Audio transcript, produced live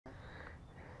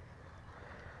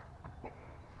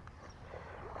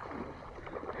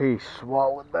He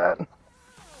swallowed that.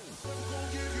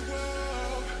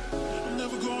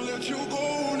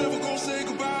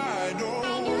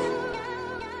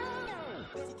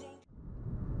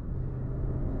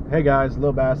 Hey guys,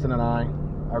 Lil Bassin and I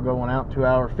are going out to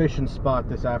our fishing spot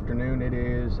this afternoon. It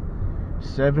is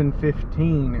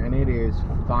 7:15 and it is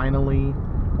finally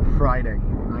Friday.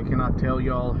 And I cannot tell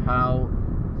y'all how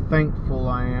thankful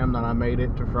I am that I made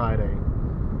it to Friday.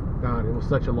 God, it was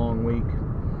such a long week.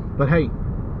 But hey,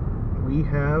 we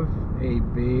have a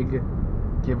big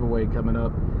giveaway coming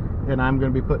up, and I'm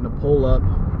going to be putting a poll up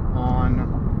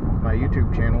on my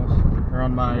YouTube channels, or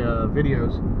on my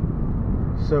videos,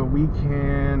 so we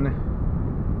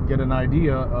can get an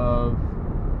idea of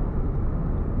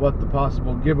what the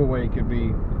possible giveaway could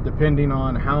be, depending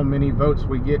on how many votes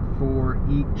we get for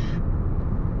each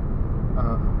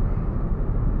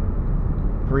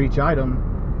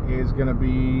item is going to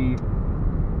be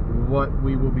what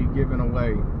we will be giving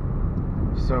away.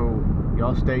 So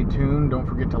y'all stay tuned. Don't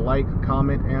forget to like,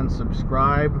 comment, and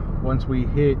subscribe. Once we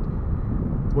hit,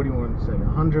 what do you want to say,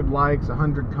 100 likes,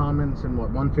 100 comments, and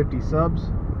what, 150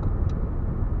 subs?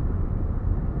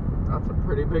 That's a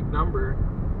pretty big number.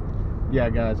 Yeah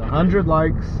guys, 100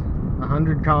 likes,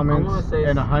 100 comments,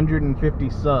 and 150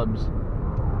 subs,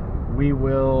 we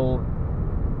will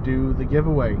do the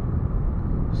giveaway.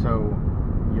 So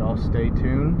y'all stay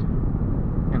tuned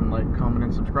and like, comment,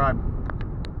 and subscribe.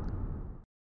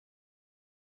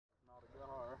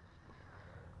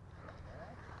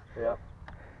 Yep.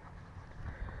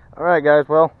 Alright guys,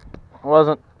 well, I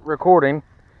wasn't recording.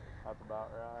 That's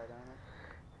about right,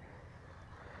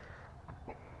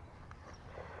 ain't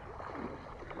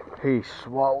it? He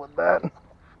swallowed that.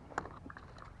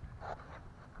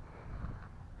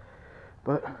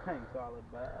 But Solid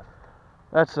bass.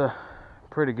 That's a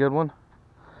pretty good one.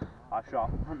 I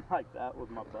shot one like that with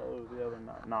my bow the other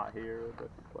night. Not here, a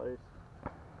different place.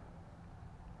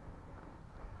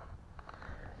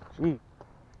 Gee.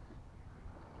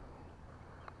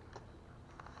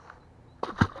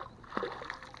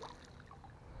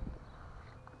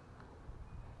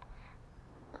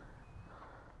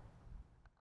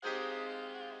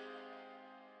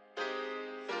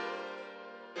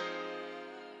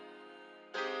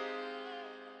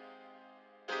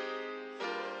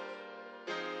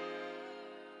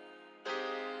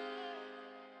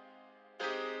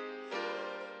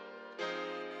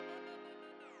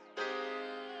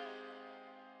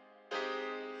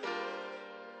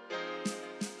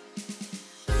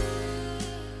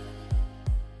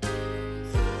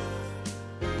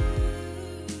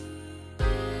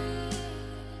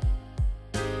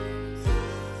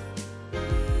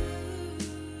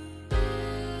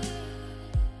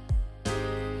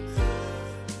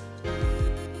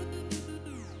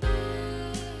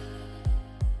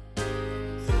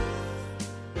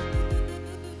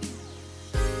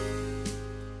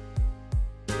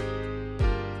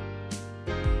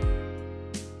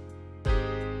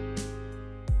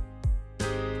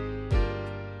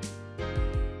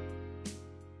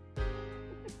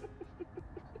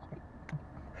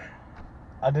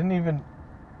 I didn't even,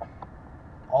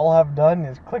 all I've done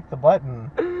is click the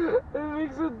button. It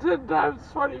makes it 10 times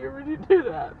funnier when you do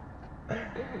that.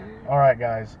 Alright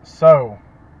guys, so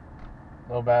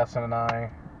Lil Bassin and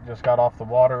I just got off the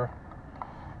water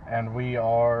and we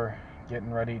are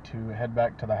getting ready to head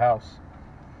back to the house.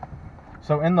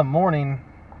 So in the morning,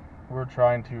 we're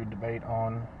trying to debate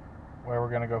on where we're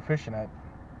going to go fishing at.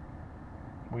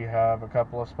 We have a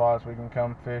couple of spots we can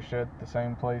come fish at, the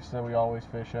same place that we always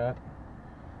fish at.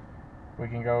 We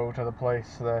can go to the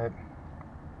place that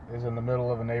is in the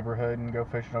middle of a neighborhood and go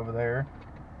fishing over there.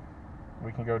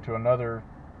 We can go to another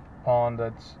pond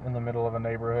that's in the middle of a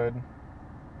neighborhood.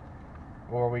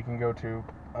 Or we can go to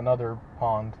another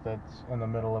pond that's in the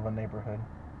middle of a neighborhood.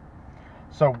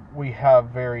 So we have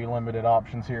very limited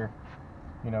options here.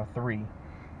 You know, 3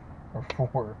 or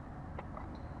 4.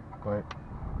 But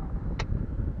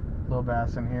Lil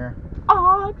Bassin here.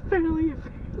 Oh, fairly.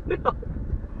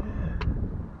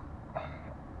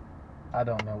 I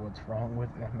don't know what's wrong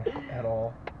with them at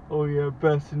all. Oh yeah,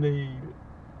 Bassinade.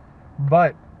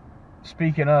 But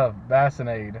speaking of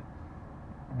Bassinade,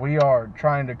 we are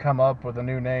trying to come up with a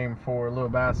new name for Lil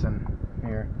Bassin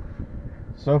here.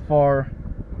 So far,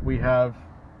 we have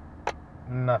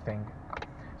nothing.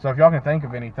 So if y'all can think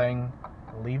of anything,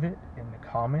 leave it in the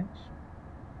comments.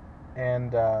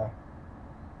 And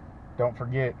don't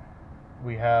forget,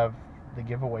 we have the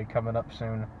giveaway coming up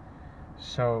soon.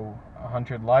 So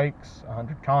 100 likes,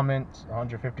 100 comments,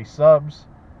 150 subs,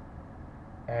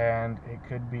 and it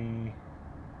could be,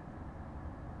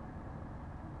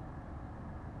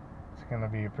 it's gonna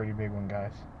be a pretty big one,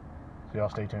 guys. So y'all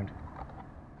stay tuned.